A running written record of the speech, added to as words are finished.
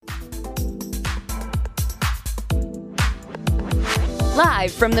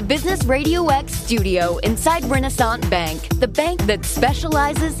Live from the Business Radio X studio inside Renaissance Bank, the bank that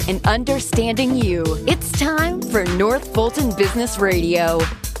specializes in understanding you. It's time for North Fulton Business Radio.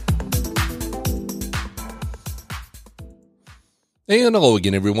 And hello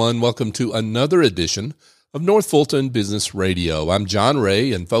again, everyone. Welcome to another edition of North Fulton Business Radio. I'm John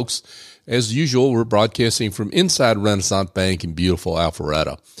Ray, and folks, as usual, we're broadcasting from inside Renaissance Bank in beautiful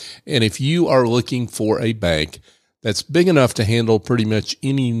Alpharetta. And if you are looking for a bank that's big enough to handle pretty much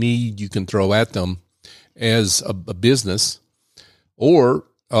any need you can throw at them as a business, or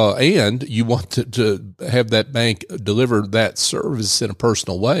and you want to have that bank deliver that service in a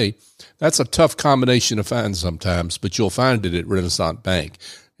personal way, that's a tough combination to find sometimes, but you'll find it at Renaissance Bank.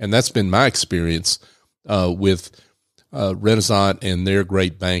 And that's been my experience with Renaissance and their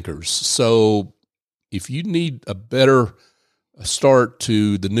great bankers. So if you need a better start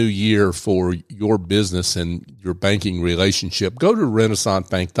to the new year for your business and your banking relationship, go to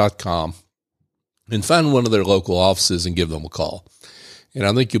renaissancebank.com and find one of their local offices and give them a call. And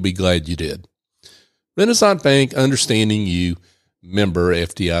I think you'll be glad you did. Renaissance Bank, understanding you, member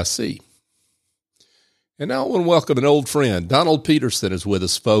FDIC. And now I want to welcome an old friend. Donald Peterson is with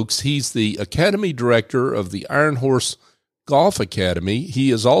us, folks. He's the Academy Director of the Iron Horse Golf Academy.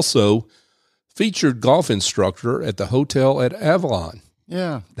 He is also featured golf instructor at the hotel at Avalon.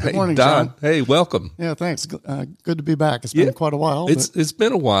 Yeah. Good morning, Don. John. Hey, welcome. Yeah, thanks. Good to be back. It's been quite a while. It's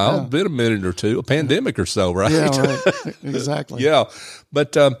been a while, Yeah. been a minute or two, a pandemic or so, right? Yeah, right. Exactly. Yeah.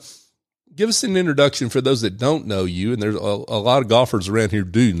 But give us an introduction for those that don't know you, and there's a lot of golfers around here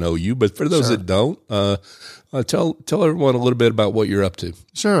do know you, but for those Sure. that don't, tell everyone a little bit about what you're up to.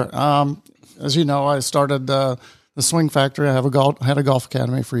 Sure. As you know, I started the Swing Factory. I had a golf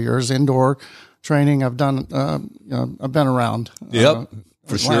academy for years, indoor training. I've done, I've been around. Yep,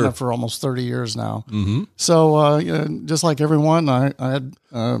 for Atlanta sure. for almost 30 years now. Mm-hmm. So, just like everyone, I had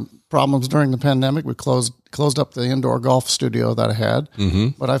problems during the pandemic. We closed up the indoor golf studio that I had,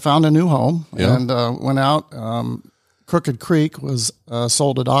 but I found a new home and went out. Crooked Creek was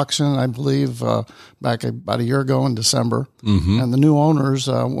sold at auction, I believe, back about a year ago in December. And the new owners,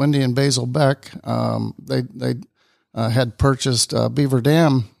 Wendy and Basil Beck, they had purchased Beaver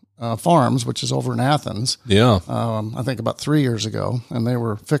Dam Farms, which is over in Athens. Yeah. I think about 3 years ago, and they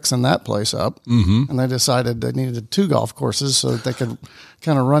were fixing that place up. And they decided they needed 2 golf courses so that they could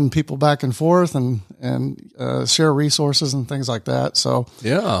kind of run people back and forth and share resources and things like that. So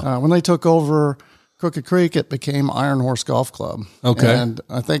when they took over Crooked Creek, it became Iron Horse Golf Club. Okay. And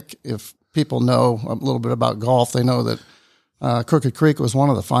I think if people know a little bit about golf, they know that Crooked Creek was one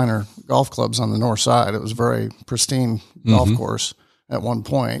of the finer golf clubs on the north side. It was a very pristine golf course at one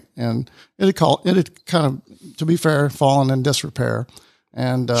point, and it had kind of, to be fair, fallen in disrepair.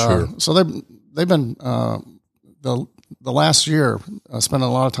 And so they've been the last year spending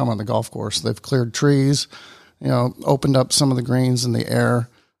a lot of time on the golf course. They've cleared trees, opened up some of the greens in the air.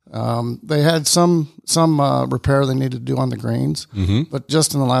 They had some repair they needed to do on the greens, but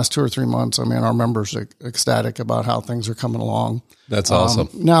just in the last 2 or 3 months, I mean, our members are ecstatic about how things are coming along. That's awesome.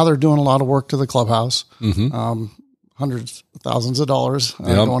 Now they're doing a lot of work to the clubhouse, hundreds of thousands of dollars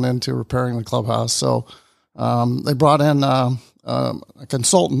going into repairing the clubhouse. So they brought in a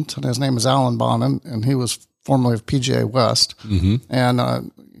consultant, and his name is Alan Bonin, and he was formerly of PGA West.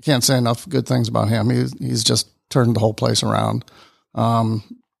 And can't say enough good things about him. He's just turned the whole place around.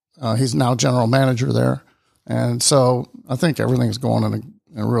 He's now general manager there. And so I think everything's going in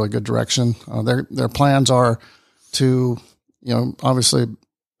a really good direction. Their plans are to, obviously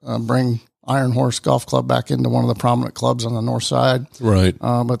bring Iron Horse Golf Club back into one of the prominent clubs on the north side. Right.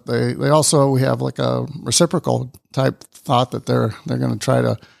 But we have like a reciprocal type thought that they're going to try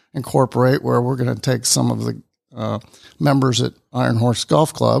to incorporate, where we're going to take some of the members at Iron Horse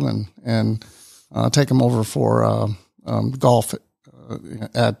Golf Club and take them over for golf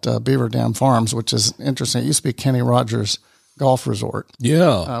at Beaver Dam Farms, which is interesting. It used to be Kenny Rogers Golf Resort.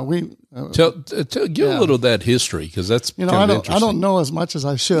 Yeah. Give a little of that history, because that's I don't know as much as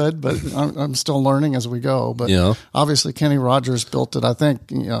I should, but I'm still learning as we go. But obviously Kenny Rogers built it. I think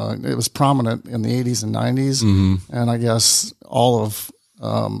it was prominent in the 80s and 90s, and I guess all of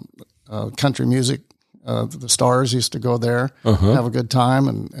country music. The stars used to go there, have a good time,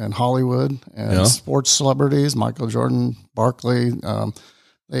 and Hollywood and sports celebrities, Michael Jordan, Barkley.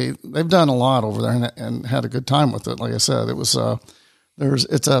 They've done a lot over there and had a good time with it. Like I said, it was I think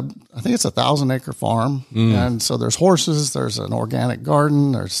it's 1,000-acre farm, and so there's horses, there's an organic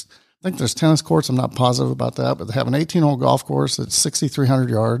garden, there's think there's tennis courts. I'm not positive about that, but they have an 18-hole golf course that's 6,300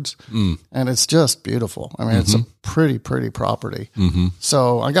 yards, and it's just beautiful. I mean, it's a pretty property.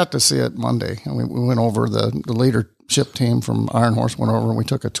 So I got to see it Monday, and we went over the leadership team from Iron Horse went over and we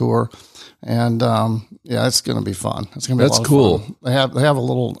took a tour. And yeah, it's going to be fun. It's going to be That's a lot cool. of fun. They have a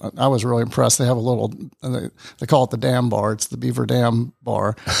little. I was really impressed. They have a little. They call it the Dam Bar. It's the Beaver Dam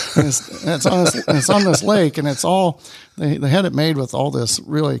Bar. And it's on this lake, and it's all. They had it made with all this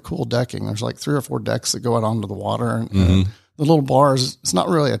really cool decking. There's like 3 or 4 decks that go out onto the water, and the little bars. It's not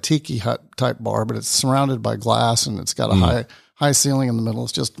really a tiki hut type bar, but it's surrounded by glass, and it's got a high ceiling in the middle.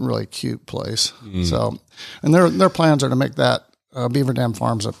 It's just a really cute place. So, and their plans are to make that. Beaver Dam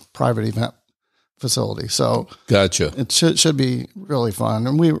Farm's a private event facility, so gotcha. It should be really fun,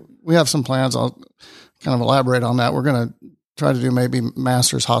 and we have some plans. I'll kind of elaborate on that. We're going to try to do maybe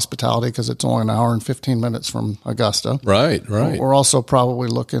Masters hospitality because it's only an hour and 15 minutes from Augusta. Right. We're also probably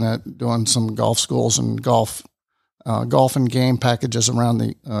looking at doing some golf schools and golf and game packages around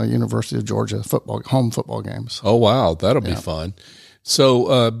the University of Georgia home football games. Oh wow, that'll be fun.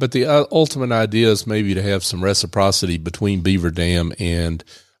 So, but the ultimate idea is maybe to have some reciprocity between Beaver Dam and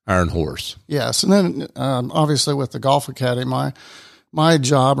Iron Horse. Yes, and then obviously with the Golf Academy, my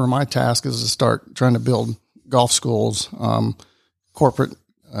job or my task is to start trying to build golf schools, corporate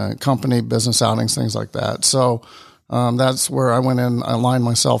company business outings, things like that. So that's where I went in. I aligned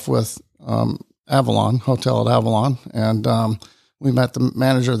myself with Avalon Hotel at Avalon, and we met the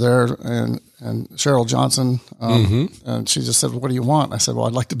manager there and Cheryl Johnson, and she just said, "What do you want?" I said, "Well,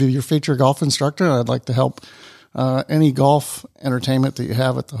 I'd like to be your feature golf instructor, and I'd like to help any golf entertainment that you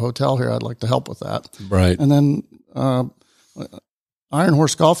have at the hotel here. I'd like to help with that." Right. And then Iron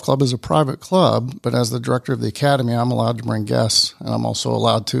Horse Golf Club is a private club, but as the director of the academy, I'm allowed to bring guests, and I'm also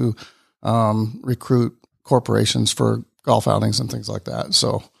allowed to recruit corporations for golf outings and things like that.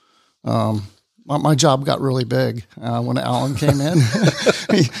 So my job got really big when Alan came in.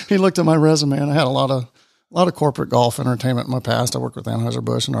 he looked at my resume, and I had a lot of corporate golf entertainment in my past. I worked with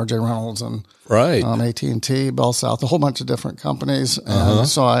Anheuser-Busch and R.J. Reynolds and AT&T, Bell South, a whole bunch of different companies. And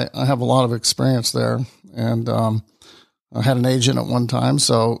so I have a lot of experience there. And I had an agent at one time,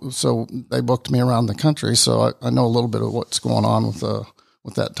 so they booked me around the country. So I know a little bit of what's going on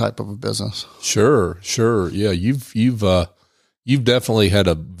with that type of a business. Sure. Yeah, you've definitely had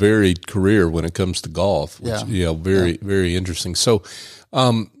a varied career when it comes to golf, which, very interesting. So,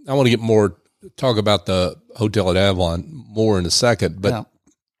 I want to talk about the hotel at Avalon more in a second, but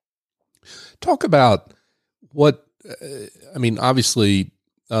talk about obviously,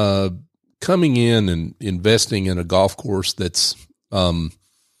 coming in and investing in a golf course that's, at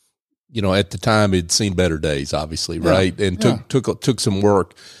the time it'd seen better days, obviously. Right. And took some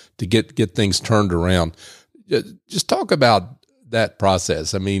work to get things turned around. Just talk about that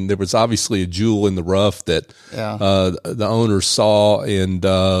process. I mean, there was obviously a jewel in the rough that the owners saw, and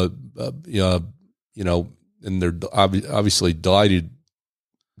and they're obviously delighted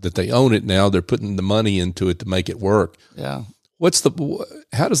that they own it now. They're putting the money into it to make it work. Yeah.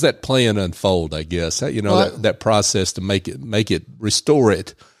 How does that plan unfold? I guess that process to make it restore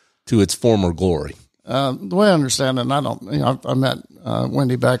it to its former glory. The way I understand it, and I met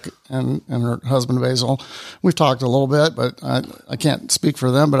Wendy Beck and her husband Basil. We've talked a little bit, but I can't speak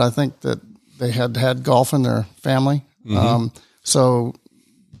for them. But I think that they had golf in their family, so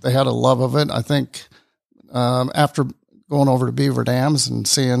they had a love of it. I think after going over to Beaver Dams and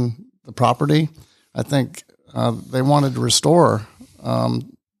seeing the property, I think they wanted to restore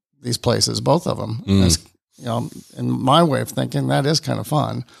these places, both of them. In my way of thinking, that is kind of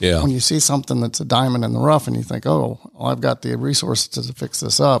fun. Yeah. When you see something that's a diamond in the rough and you think, oh, well, I've got the resources to fix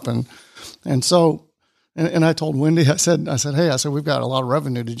this up. And so I told Wendy, I said, hey, we've got a lot of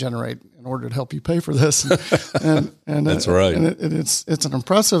revenue to generate in order to help you pay for this. And that's right. And it's an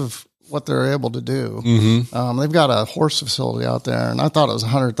impressive what they're able to do. They've got a horse facility out there, and I thought it was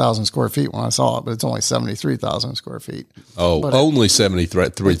 100,000 square feet when I saw it, but it's only 73,000 square feet. Oh, only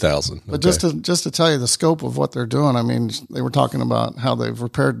 73,000. But just to tell you the scope of what they're doing, I mean, they were talking about how they've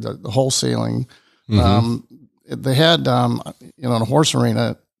repaired the whole ceiling. They had, in a horse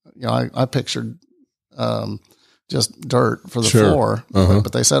arena, I pictured just dirt for the floor,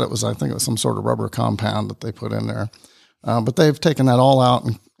 but they said I think it was some sort of rubber compound that they put in there. But they've taken that all out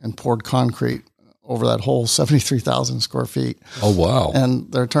and poured concrete over that whole 73,000 square feet. Oh, wow.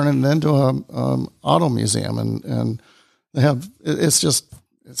 And they're turning it into a auto museum, and they have, it's just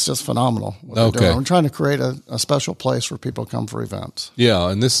phenomenal what they're doing. We're trying to create a special place where people come for events.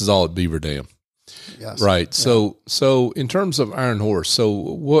 Yeah. And this is all at Beaver Dam. Yes. Right. Yeah. So in terms of Iron Horse, so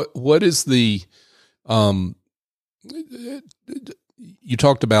what is the, you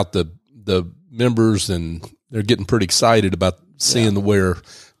talked about the members, and they're getting pretty excited about seeing where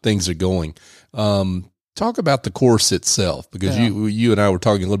things are going. Talk about the course itself, because you and I were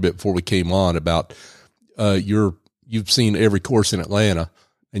talking a little bit before we came on about you've seen every course in Atlanta,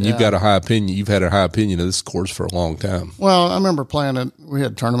 and you've got a high opinion. You've had a high opinion of this course for a long time. Well, I remember playing it. We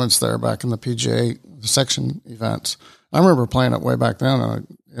had tournaments there back in the PGA section events. I remember playing it way back then.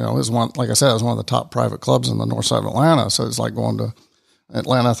 It was one, like I said, it was one of the top private clubs in the north side of Atlanta. So it's like going to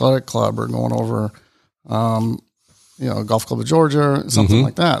Atlanta Athletic Club or going over, Golf Club of Georgia, something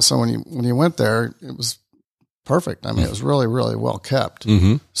like that. So when you went there, it was perfect. I mean, it was really, really well kept.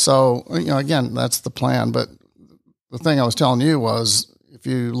 So, again, that's the plan. But the thing I was telling you was, if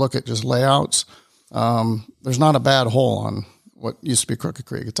you look at just layouts, there's not a bad hole on what used to be Crooked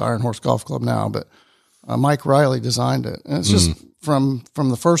Creek. It's Iron Horse Golf Club now, but Mike Riley designed it. And it's just from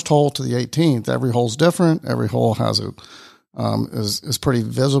the first hole to the 18th, every hole's different. Every hole has is pretty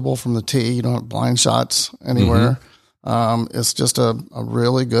visible from the tee. You don't have blind shots anywhere. It's just a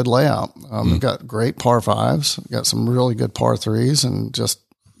really good layout. We've got great par fives, we've got some really good par threes, and just,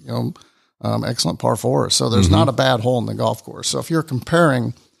 excellent par fours. So there's not a bad hole in the golf course. So if you're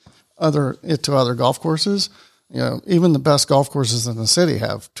comparing it to other golf courses, even the best golf courses in the city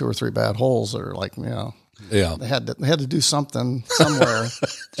have 2 or 3 bad holes, or they had to do something somewhere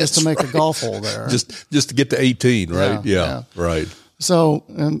just to make a golf hole there. Just to get to 18, right? Yeah. Right. So,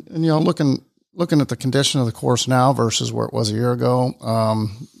 and looking at the condition of the course now versus where it was a year ago,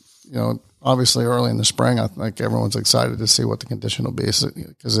 obviously early in the spring, I think everyone's excited to see what the condition will be,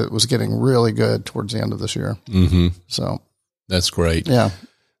 because it was getting really good towards the end of this year. So that's great. Yeah.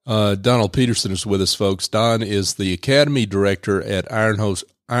 Donald Peterson is with us, folks. Don is the Academy Director at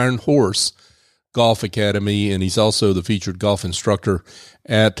Iron Horse Golf Academy, and he's also the featured golf instructor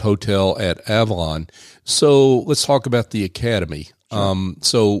at Hotel at Avalon. So let's talk about the Academy. Sure.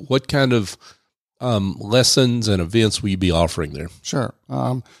 So what kind of lessons and events will you be offering there? Sure.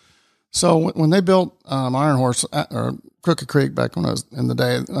 So when they built Iron Horse or Crooked Creek back when I was in the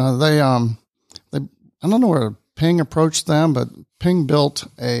day, they I don't know where Ping approached them, but Ping built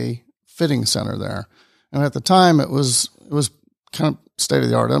a fitting center there, and at the time it was kind of state of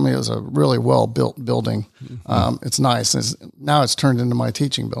the art. I mean, it was a really well built building. It's nice. Now it's turned into my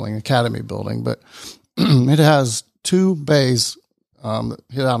teaching building, Academy building, but it has 2 bays that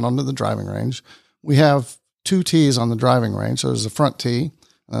hit out onto the driving range. We have 2 tees on the driving range. So there's a front tee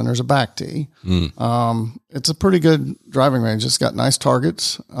and then there's a back tee. It's a pretty good driving range. It's got nice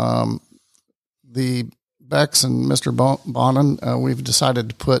targets. The Becks and Mr. Bonin, we've decided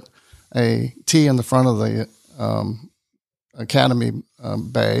to put a tee in the front of the Academy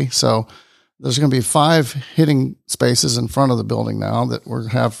bay. So there's going to be 5 hitting spaces in front of the building now that we're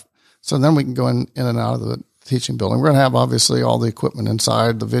have. So then we can go in and out of the teaching building. We're going to have obviously all the equipment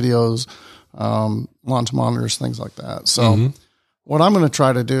inside, the videos, launch monitors, things like that. So what I'm going to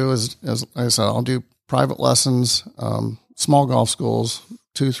try to do is, like I said, I'll do private lessons, small golf schools,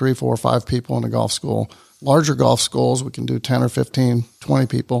 2, 3, 4, 5 people in a golf school. Larger golf schools, we can do 10 or 15, 20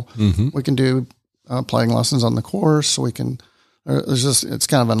 people. We can do playing lessons on the course. We can, it's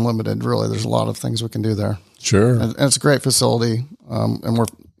kind of unlimited, really. There's a lot of things we can do there. Sure. And it's a great facility. And we're,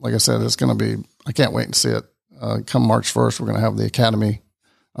 like I said, it's going to be, I can't wait to see it. Come March 1st, we're going to have the Academy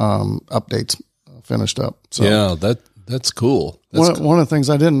updates finished up. So yeah, that's cool. One of the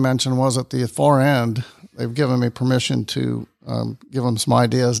things I didn't mention was at the far end, they've given me permission to give them some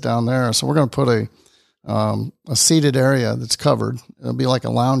ideas down there. So we're going to put a seated area that's covered. It'll be like a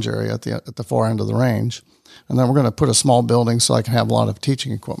lounge area at the far end of the range. And then we're going to put a small building so I can have a lot of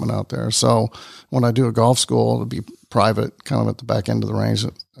teaching equipment out there. So when I do a golf school, it'll be private, kind of at the back end of the range.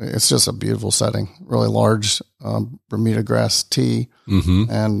 It's just a beautiful setting, really large Bermuda grass tee.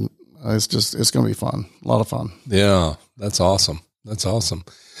 And it's going to be fun, a lot of fun. Yeah, that's awesome. That's awesome.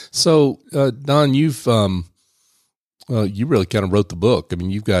 So, Don, you've you really kind of wrote the book. I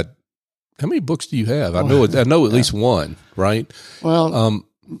mean, you've got, how many books do you have? I know at least one, right? Well,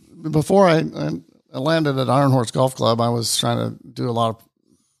 before I landed at Iron Horse Golf Club, I was trying to do a lot of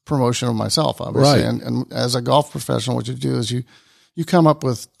promotion of myself, obviously. Right. And as a golf professional, what you do is you come up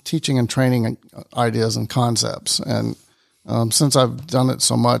with teaching and training ideas and concepts. And since I've done it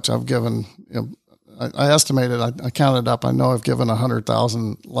so much, I've given, I estimated, I counted up, I know I've given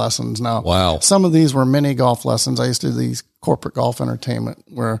 100,000 lessons now. Wow. Some of these were mini golf lessons. I used to do these corporate golf entertainment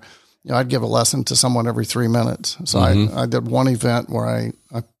where, I'd give a lesson to someone every 3 minutes. So I did one event where I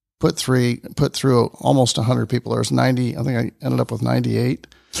put through almost 100 people. There was 90, I think I ended up with 98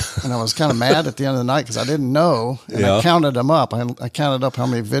 And I was kind of mad at the end of the night because I didn't know. And I counted them up. I counted up how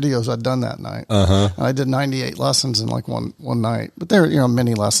many videos I'd done that night. And I did 98 lessons in like one night. But they're,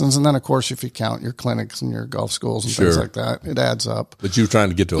 mini lessons. And then, of course, if you count your clinics and your golf schools and things like that, it adds up. But you were trying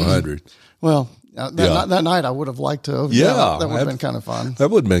to get to 100. Well, that night I would have liked to. That would have been kind of fun. That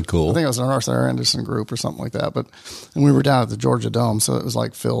would have been cool. I think it was an Arthur Anderson group or something like that. And we were down at the Georgia Dome, so it was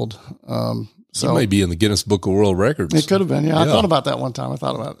like filled. So you may be in the Guinness Book of World Records. It could have been. Yeah. I thought about that one time. I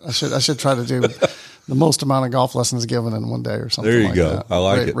thought about I should try to do the most amount of golf lessons given in one day or something. There you like go. That. I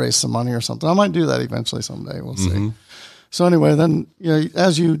like it. Raise some money or something. I might do that eventually someday. We'll see. So anyway, then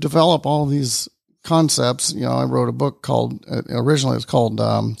as you develop all these concepts, I wrote a book called originally it's called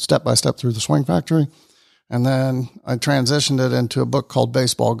Step by Step Through the Swing Factory, and then I transitioned it into a book called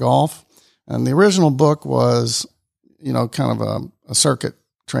Baseball Golf. And the original book was kind of a circuit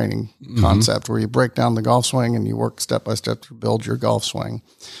training concept where you break down the golf swing and you work step by step to build your golf swing.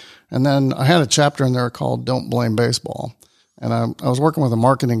 And then I had a chapter in there called Don't Blame Baseball. And I was working with a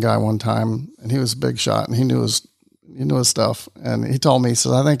marketing guy one time, and he was a big shot, and he knew his stuff. And he told me, he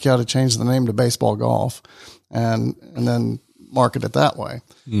says, I think you ought to change the name to Baseball Golf and then market it that way.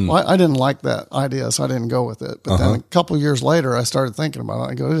 Well, I didn't like that idea, so I didn't go with it. But then a couple of years later, I started thinking about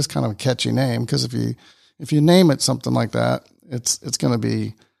it. I go, it is kind of a catchy name, because if you name it something like that, it's going to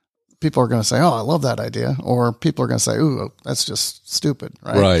be, people are going to say, oh, I love that idea. Or people are going to say, ooh, that's just stupid.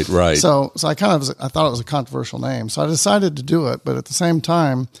 Right. So I thought it was a controversial name. So I decided to do it. But at the same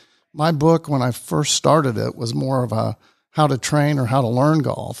time, my book, when I first started it, was more of a how to train or how to learn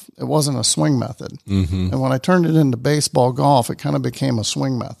golf. It wasn't a swing method. And when I turned it into Baseball Golf, it kind of became a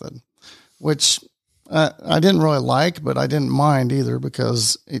swing method, which I didn't really like, but I didn't mind either,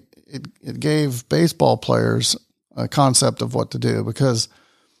 because it gave baseball players a concept of what to do, because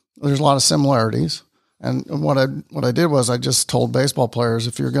there's a lot of similarities. And what I did was I just told baseball players,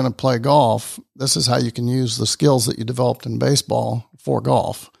 if you're going to play golf, this is how you can use the skills that you developed in baseball for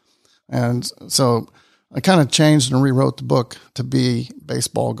golf. And so I kind of changed and rewrote the book to be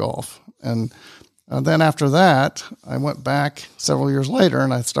Baseball Golf. And then after that, I went back several years later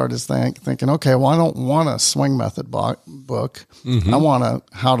and I started thinking, okay, well, I don't want a swing method book. I want a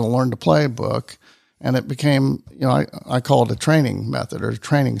how to learn to play book. And it became, I call it a training method or a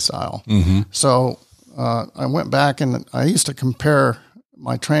training style. So I went back and I used to compare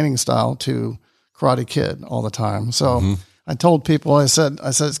my training style to Karate Kid all the time. So I told people, I said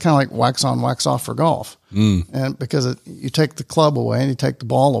it's kind of like wax on, wax off for golf. And because you take the club away and you take the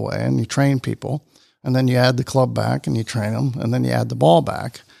ball away and you train people, and then you add the club back and you train them, and then you add the ball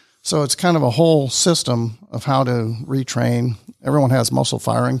back. So it's kind of a whole system of how to retrain. Everyone has muscle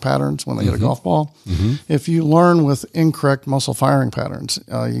firing patterns when they get a golf ball. If you learn with incorrect muscle firing patterns,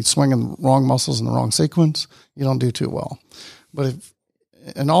 you swing in the wrong muscles in the wrong sequence, you don't do too well. But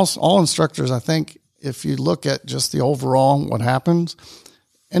all instructors, I think, if you look at just the overall what happens,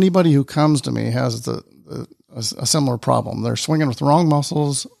 anybody who comes to me has a similar problem. They're swinging with the wrong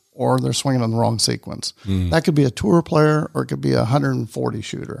muscles, or they're swinging in the wrong sequence. That could be a tour player, or it could be a 140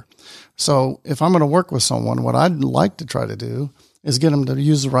 shooter. So if I'm going to work with someone, what I'd like to try to do is get them to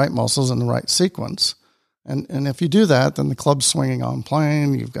use the right muscles in the right sequence. And if you do that, then the club's swinging on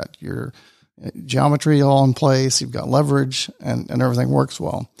plane, you've got your geometry all in place, you've got leverage, and everything works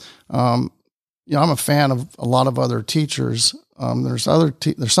well. I'm a fan of a lot of other teachers. There's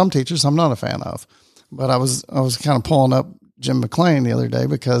some teachers I'm not a fan of, but I was kind of pulling up Jim McLean the other day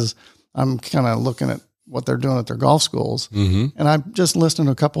because I'm kind of looking at what they're doing at their golf schools. And I just listened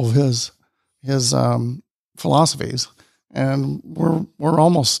to a couple of his philosophies, and we're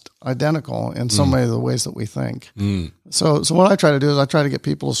almost identical in so many of the ways that we think. So what I try to do is I try to get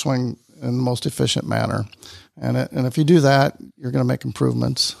people to swing in the most efficient manner. And if you do that, you're going to make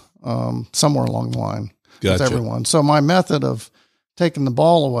improvements somewhere along the line with everyone. So my method of taking the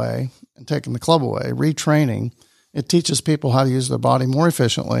ball away and taking the club away, retraining, it teaches people how to use their body more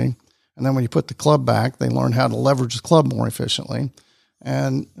efficiently. And then when you put the club back, they learn how to leverage the club more efficiently.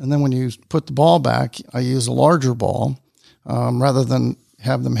 And then when you put the ball back, I use a larger ball rather than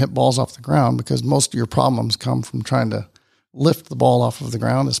have them hit balls off the ground, because most of your problems come from trying to lift the ball off of the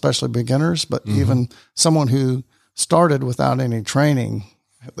ground, especially beginners. But even someone who started without any training,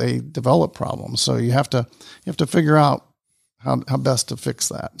 they develop problems. So you have to figure out how best to fix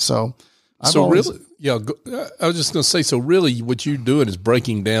that. So really, I was just going to say, so really what you're doing is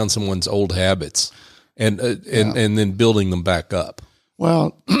breaking down someone's old habits and then building them back up.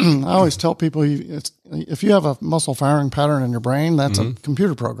 Well, I always tell people, if you have a muscle firing pattern in your brain, that's a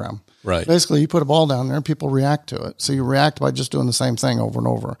computer program. Right. Basically, you put a ball down there, people react to it. So you react by just doing the same thing over and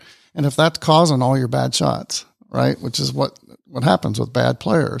over. And if that's causing all your bad shots, right, which is what what happens with bad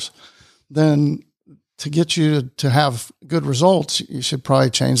players. Then to get you to have good results, you should probably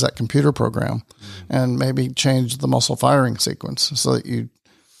change that computer program and maybe change the muscle firing sequence so that you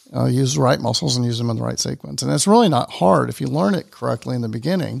use the right muscles and use them in the right sequence. And it's really not hard. If you learn it correctly in the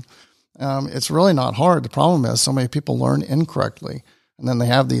beginning, it's really not hard. The problem is so many people learn incorrectly, and then they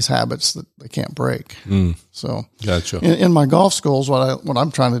have these habits that they can't break. So Gotcha. In my golf schools, what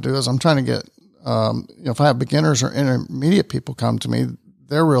I'm trying to do is I'm trying to get, if I have beginners or intermediate people come to me,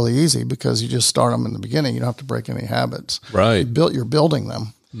 they're really easy because you just start them in the beginning. You don't have to break any habits. Right. You're building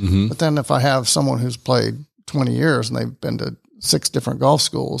them. But then if I have someone who's played 20 years and they've been to 6 different golf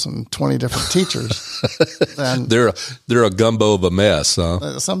schools and 20 different teachers, then they're a gumbo of a mess,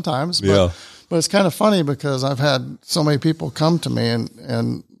 huh? Sometimes. Yeah. But it's kind of funny because I've had so many people come to me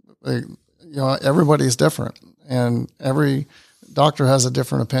and they, everybody's different, and every doctor has a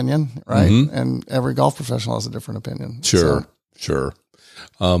different opinion, right? And every golf professional has a different opinion. Sure.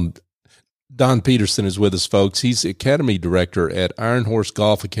 Don Peterson is with us, folks. He's Academy Director at Iron Horse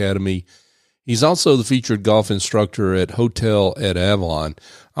Golf Academy. He's also the featured golf instructor at Hotel at Avalon.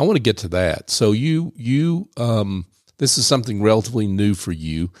 I want to get to that. So this is something relatively new for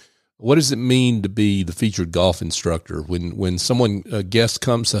you. What does it mean to be the featured golf instructor? When a guest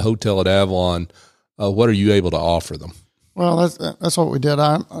comes to Hotel at Avalon, what are you able to offer them? Well, that's what we did.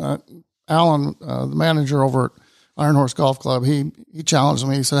 Alan, the manager over at Iron Horse Golf Club, he challenged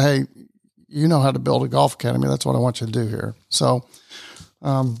me. He said, "Hey, you know how to build a golf academy. That's what I want you to do here." So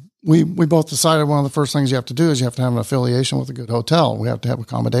we both decided one of the first things you have to do is you have to have an affiliation with a good hotel. We have to have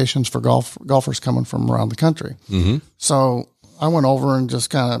accommodations for golfers coming from around the country. So I went over and just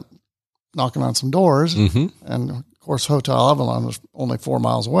kind of knocking on some doors. And of course, Hotel Avalon was only 4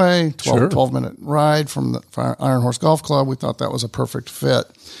 miles away, 12-minute ride from Iron Horse Golf Club. We thought that was a perfect fit.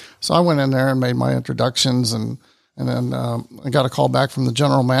 So I went in there and made my introductions, and then I got a call back from the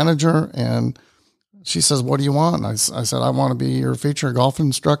general manager, and she says, "What do you want?" And I said, "I want to be your featured golf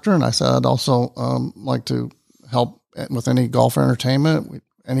instructor." And I said, "I'd also like to help with any golf entertainment,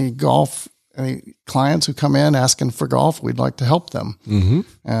 any clients who come in asking for golf, we'd like to help them."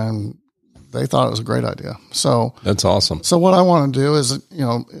 And they thought it was a great idea. So that's awesome. So what I want to do is,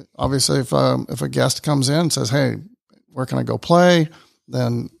 obviously if a guest comes in and says, "Hey, where can I go play?"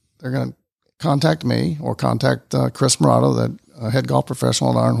 then they're going to contact me or contact Chris Murata, the head golf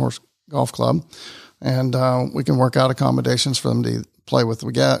professional at Iron Horse Golf Club. And we can work out accommodations for them to play with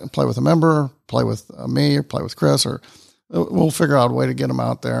a member, play with me, or play with Chris, or we'll figure out a way to get them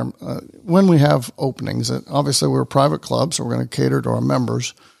out there. When we have openings, obviously we're a private club, so we're going to cater to our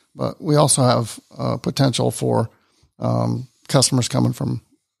members, but we also have potential for customers coming from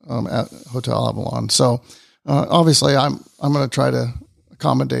at Hotel Avalon. So obviously I'm going to try to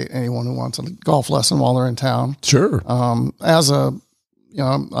accommodate anyone who wants a golf lesson while they're in town. Sure. I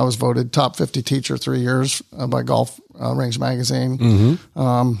was voted top 50 teacher 3 years by Golf Range Magazine.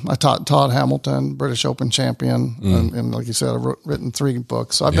 I taught Todd Hamilton, British Open champion. And like you said, I've written 3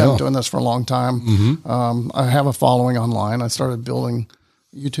 books. So I've been doing this for a long time. I have a following online. I started building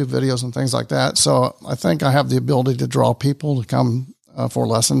YouTube videos and things like that. So I think I have the ability to draw people to come for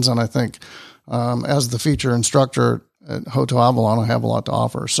lessons. And I think as the feature instructor at Hotel Avalon, I have a lot to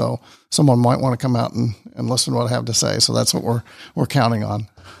offer. So someone might want to come out and listen to what I have to say. So that's what we're counting on.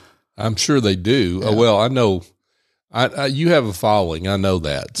 I'm sure they do. Yeah. Well, I know you have a following. I know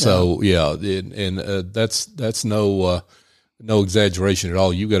that. So and that's no exaggeration at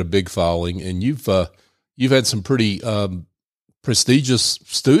all. You've got a big following, and you've had some pretty prestigious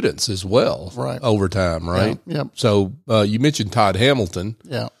students as well, right, over time, right? Yeah. Yep. So you mentioned Todd Hamilton.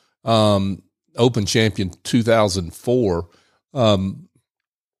 Yeah. Open champion 2004.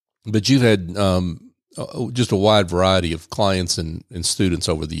 But you've had just a wide variety of clients and students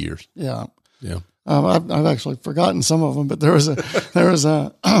over the years. Yeah. Yeah. I've actually forgotten some of them, but there was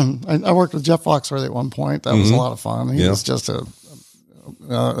I worked with Jeff Foxworthy at one point. That was a lot of fun. He was just that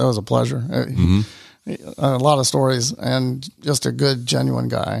was a pleasure. A lot of stories and just a good, genuine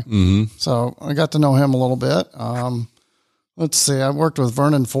guy. So I got to know him a little bit. Let's see. I worked with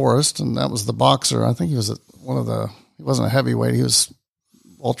Vernon Forrest, and that was the boxer. I think he was he wasn't a heavyweight. He was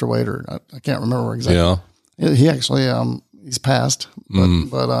ultraweight, or I can't remember exactly. Yeah. He actually, he's passed, but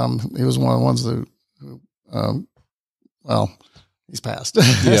he was one of the ones who he's passed.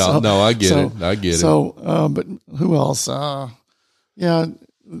 Yeah, no, I get it. So, but who else?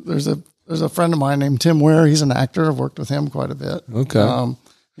 There's a friend of mine named Tim Ware. He's an actor. I've worked with him quite a bit. Okay.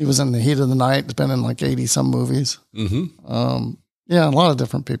 He was in The Heat of the Night. It's been in like 80 some movies. A lot of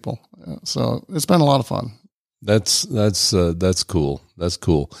different people. So it's been a lot of fun. That's cool. That's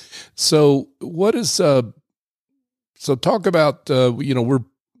cool. So what is So talk about, we're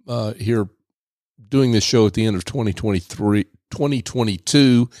here doing this show at the end of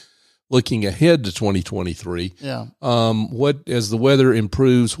 2022, looking ahead to 2023. Yeah. As the weather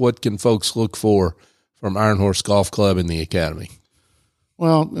improves, what can folks look for from Iron Horse Golf Club and the Academy?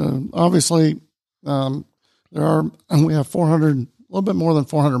 Well, obviously, we have 400, a little bit more than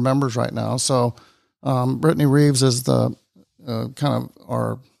 400 members right now. So, Brittany Reeves is the kind of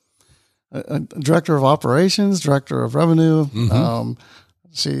our director of operations, director of revenue. Mm-hmm.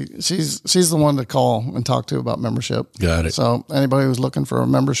 She's the one to call and talk to about membership. Got it. So anybody who's looking for a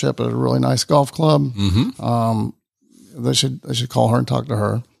membership at a really nice golf club, they should call her and talk to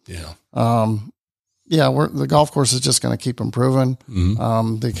her. Yeah. The golf course is just going to keep improving.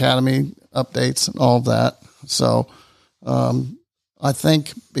 Mm-hmm. The Academy updates and all of that. So, I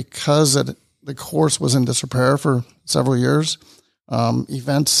think because the course was in disrepair for several years,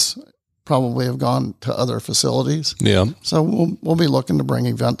 events probably have gone to other facilities. Yeah. So we'll be looking to bring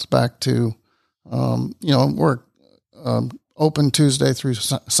events back to, we're open Tuesday through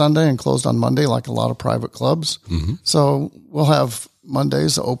Sunday and closed on Monday, like a lot of private clubs. Mm-hmm. So we'll have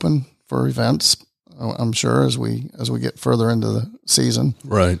Mondays open for events, I'm sure, as we get further into the season.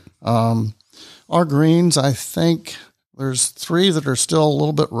 Right. Our greens, I think there's 3 that are still a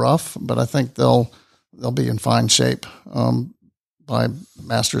little bit rough, but I think they'll be in fine shape by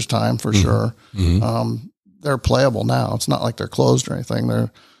Masters time for sure. Mm-hmm. They're playable now. It's not like they're closed or anything.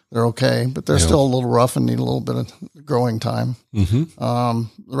 They're okay, but they're still a little rough and need a little bit of growing time.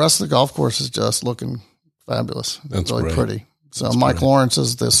 Mm-hmm. The rest of the golf course is just looking fabulous. That's really great. pretty. So That's Mike great. Lawrence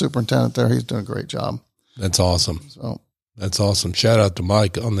is the superintendent there. He's doing a great job. That's awesome. So That's awesome. Shout out to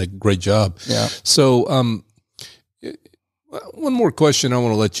Mike on the great job. yeah. So, one more question I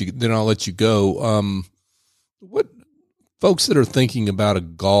want to then I'll let you go. What folks that are thinking about a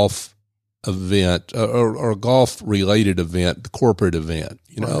golf event or a golf related event, the corporate event,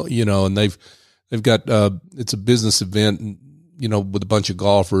 and they've got, it's a business event, with a bunch of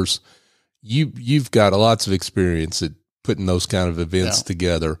golfers. You've got lots of experience at putting those kind of events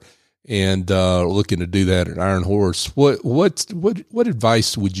together and, looking to do that at Iron Horse. What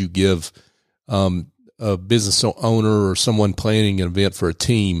advice would you give, a business owner or someone planning an event for a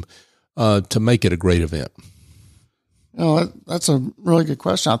team, to make it a great event? That's a really good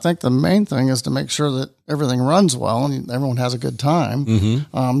question. I think the main thing is to make sure that everything runs well and everyone has a good time.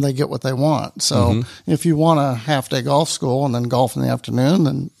 Mm-hmm. They get what they want. So if you want a half-day golf school and then golf in the afternoon,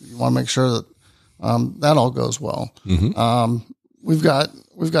 then you want to make sure that that all goes well. Mm-hmm. We've got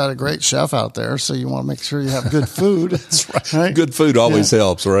a great chef out there, so you want to make sure you have good food. That's right. Good food always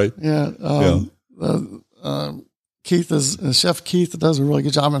helps, right? Yeah. Chef Keith does a really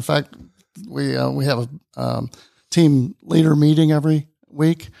good job. In fact, we have a team leader meeting every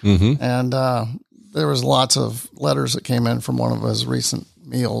week, and there was lots of letters that came in from one of his recent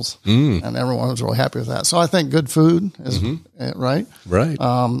meals, and everyone was really happy with that. So I think good food is right.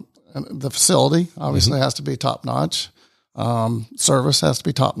 And the facility obviously has to be top notch. Service has to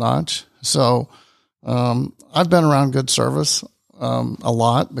be top notch. So I've been around good service a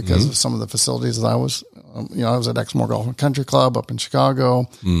lot because of some of the facilities that I was. I was at Exmoor Golf and Country Club up in Chicago,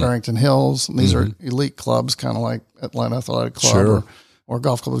 Barrington Hills. And these are elite clubs, kind of like Atlanta Athletic Club or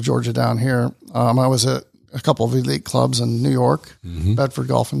Golf Club of Georgia down here. I was at a couple of elite clubs in New York, Bedford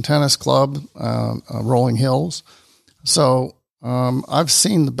Golf and Tennis Club, Rolling Hills. So I've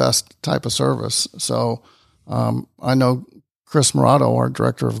seen the best type of service. So I know Chris Murato, our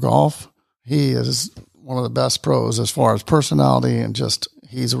director of golf. He is one of the best pros as far as personality and just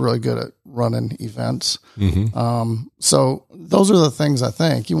he's really good at running events. So those are the things I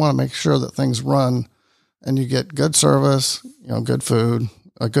think. You want to make sure that things run and you get good service, good food,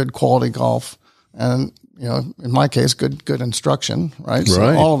 a good quality golf, and, in my case, good instruction, right?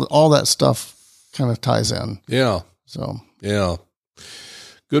 So all that stuff kind of ties in. Yeah. So, yeah.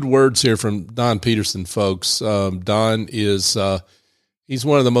 Good words here from Don Peterson, folks. Don is, he's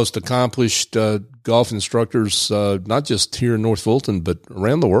one of the most accomplished golf instructors, not just here in North Fulton, but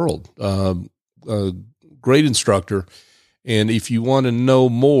around the world. Great instructor. And if you want to know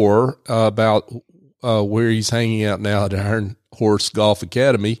more about where he's hanging out now at Iron Horse Golf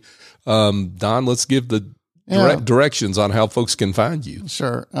Academy, Don, let's give the directions on how folks can find you.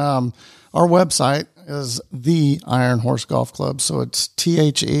 Sure. Our website is the Iron Horse Golf Club. So it's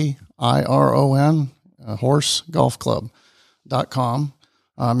THEIRON, horsegolfclub.com.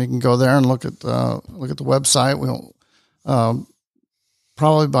 You can go there and look at the website. We'll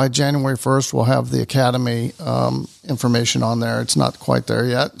probably by January 1st we'll have the Academy information on there. It's not quite there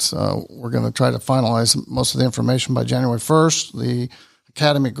yet, so we're going to try to finalize most of the information by January 1st. The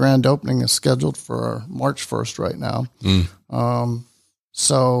Academy grand opening is scheduled for March 1st right now.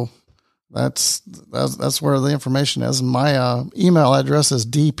 So that's where the information is. My email address is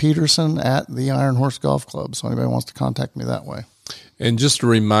dpeterson@the Iron Horse Golf Club. So anybody wants to contact me that way. And just a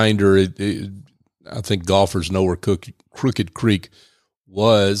reminder, I think golfers know where Crooked Creek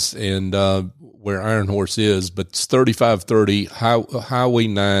was and where Iron Horse is, but it's 3530 Highway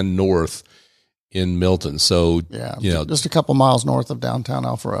 9 North in Milton. So, just a couple miles north of downtown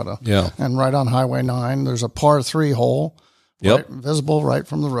Alpharetta. Yeah. And right on Highway 9, there's a par 3 hole. Yep. Right, visible right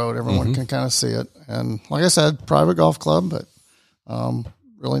from the road. Everyone can kind of see it. And like I said, private golf club, but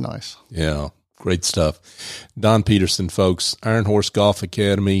really nice. Yeah, great stuff. Don Peterson, folks, Iron Horse Golf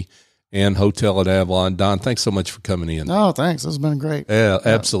Academy and Hotel at Avalon. Don, thanks so much for coming in. No, thanks. This has been great. Yeah,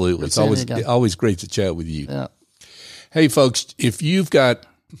 absolutely. It's always great to chat with you. Yeah. Hey, folks, if you've got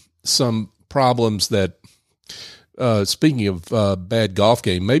some problems that, speaking of bad golf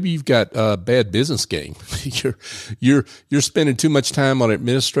game, maybe you've got a bad business game. You're spending too much time on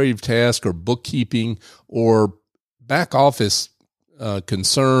administrative tasks or bookkeeping or back office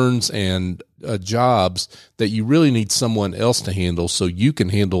concerns and jobs that you really need someone else to handle so you can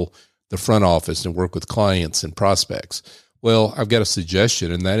handle the front office and work with clients and prospects. Well, I've got a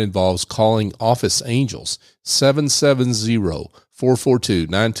suggestion, and that involves calling Office Angels,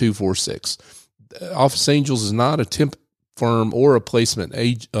 770-442-9246. Office Angels is not a temp firm or a placement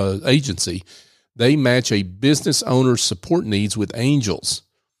agency. They match a business owner's support needs with angels.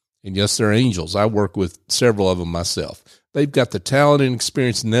 And yes, they're angels. I work with several of them myself. They've got the talent and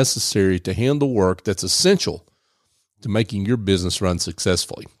experience necessary to handle work that's essential to making your business run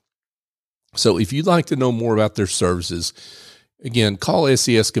successfully. So if you'd like to know more about their services, again, call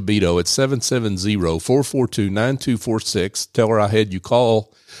Essie Escobedo at 770-442-9246. Tell her I had you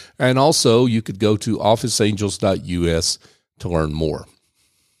call. And also, you could go to officeangels.us to learn more.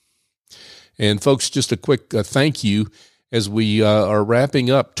 And folks, just a quick thank you as we are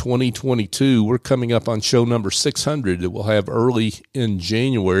wrapping up 2022. We're coming up on show number 600 that we'll have early in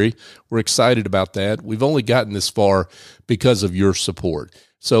January. We're excited about that. We've only gotten this far because of your support.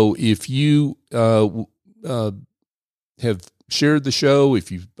 So if you have shared the show,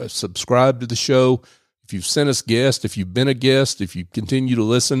 if you've subscribed to the show, if you've sent us guests, if you've been a guest, if you continue to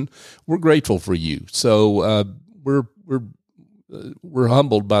listen, we're grateful for you. So we're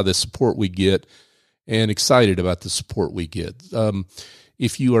humbled by the support we get and excited about the support we get.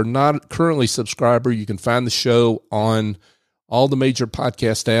 If you are not currently a subscriber, you can find the show on all the major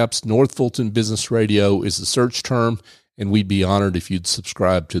podcast apps. North Fulton Business Radio is the search term, and we'd be honored if you'd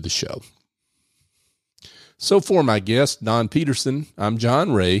subscribe to the show. So for my guest, Don Peterson, I'm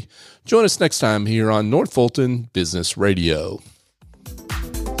John Ray. Join us next time here on North Fulton Business Radio.